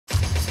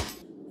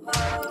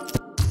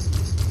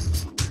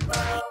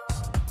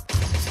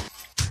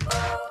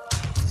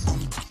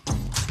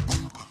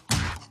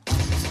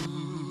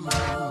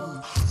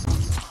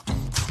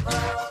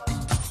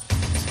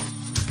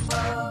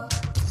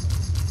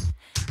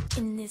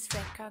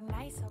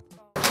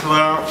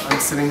Hello, I'm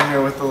sitting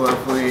here with the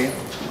lovely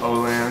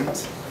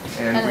Oland,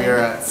 and we are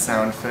at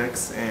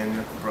Soundfix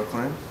in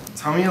Brooklyn.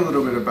 Tell me a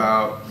little bit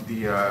about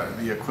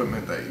the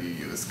equipment that you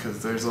use,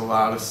 because there's a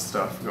lot of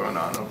stuff going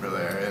on over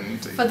there. And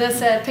for this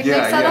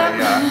picnic setup?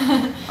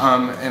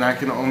 Yeah. And I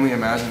can only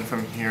imagine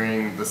from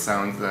hearing the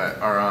sounds that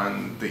are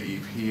on the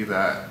EP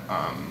that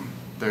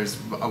there's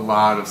a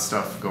lot of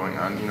stuff going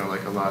on, you know,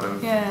 like a lot of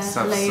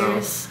stuff.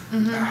 Layers. So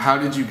how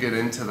did you get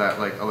into that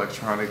like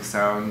electronic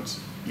sound,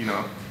 you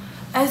know?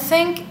 I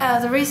think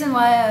the reason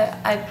why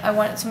I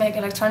wanted to make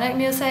electronic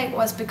music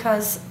was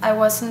because I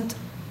wasn't,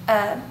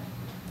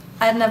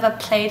 I'd never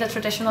played a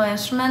traditional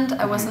instrument.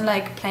 I wasn't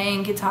like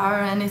playing guitar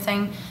or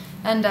anything,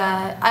 and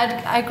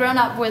I'd grown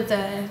up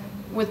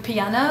with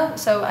piano,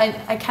 so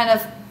I kind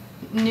of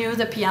knew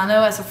the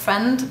piano as a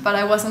friend, but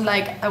I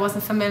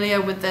wasn't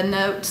familiar with the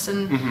notes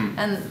and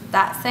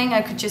that thing.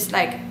 I could just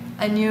like,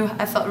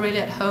 I felt really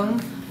at home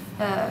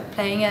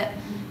playing it,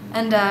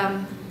 and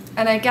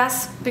I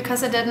guess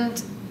because I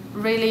didn't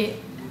really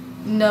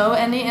know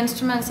any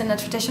instruments in a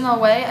traditional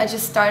way, I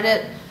just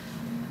started,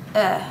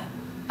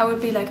 I would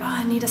be like, oh,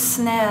 I need a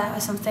snare or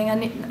something,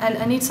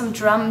 I need some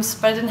drums,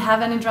 but I didn't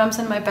have any drums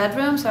in my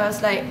bedroom, so I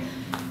was like,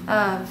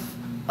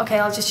 okay,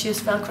 I'll just use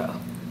Velcro.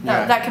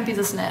 That can be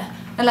the snare.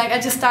 And like I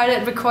just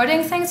started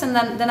recording things, and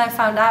then I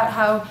found out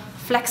how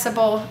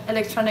flexible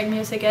electronic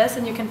music is,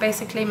 and you can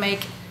basically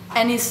make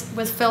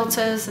with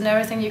filters and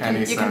everything, you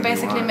can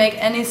basically make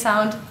any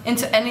sound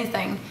into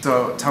anything.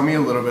 So tell me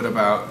a little bit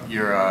about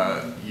your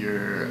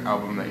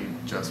album that you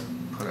just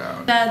put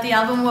out. The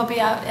album will be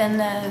out in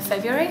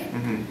February,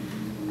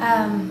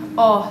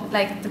 or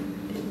like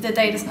the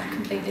date is not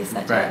completely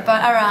set yet,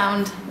 but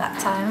around that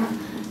time.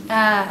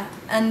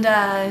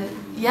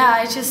 Yeah,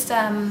 I just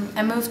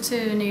I moved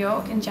to New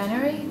York in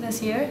January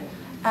this year,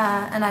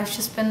 and I've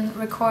just been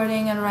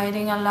recording and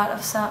writing a lot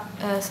of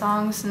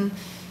songs, and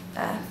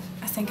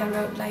I think I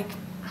wrote like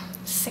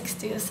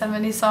 60 or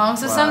 70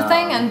 songs or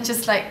something, and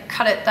just like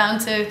cut it down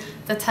to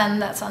the 10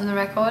 that's on the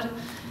record.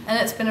 And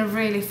it's been a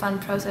really fun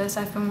process.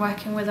 I've been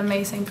working with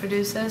amazing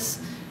producers,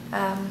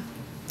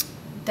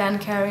 Dan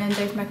Carey and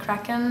Dave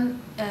McCracken,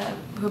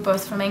 who are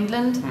both from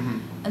England.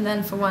 And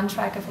then for one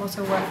track I've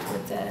also worked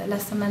with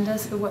Lester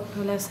Mendes, who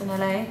lives in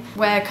LA.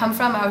 Where I come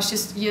from, I was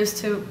just used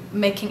to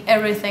making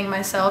everything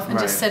myself and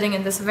just sitting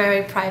in this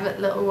very private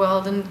little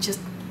world and just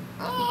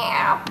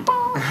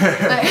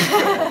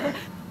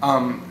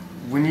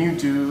when you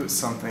do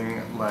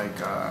something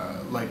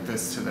like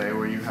this today,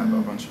 where you have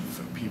a bunch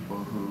of people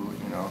who,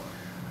 you know,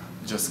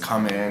 just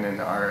come in and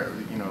are,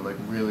 you know, like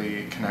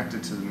really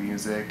connected to the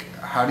music,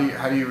 how do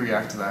you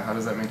react to that? How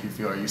does that make you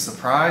feel? Are you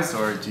surprised,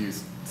 or do you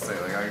say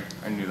like,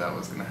 I knew that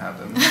was gonna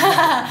happen?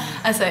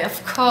 I say,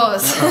 of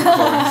course. Of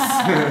course.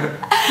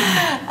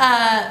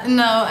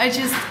 No,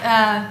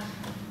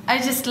 I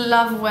just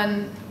love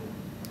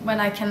when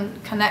I can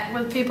connect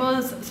with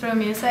people through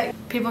music.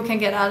 People can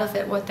get out of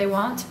it what they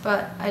want,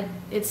 but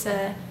it's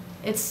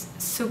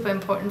super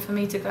important for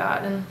me to go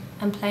out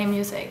and play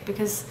music,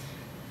 because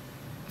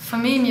for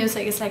me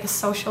music is like a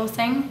social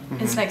thing.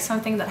 It's like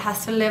something that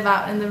has to live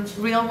out in the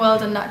real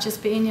world and not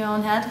just be in your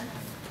own head.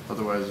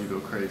 Otherwise you go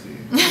crazy.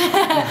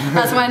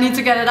 That's why I need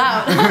to get it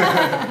out.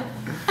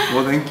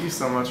 Well, thank you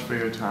so much for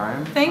your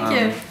time. Thank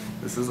you.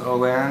 This is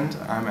Oland,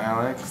 I'm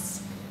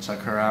Alex. Check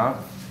her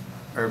out,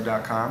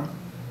 URB.com.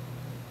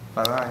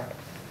 Bye-bye.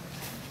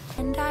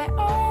 And I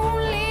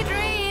only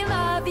dream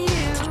of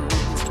you.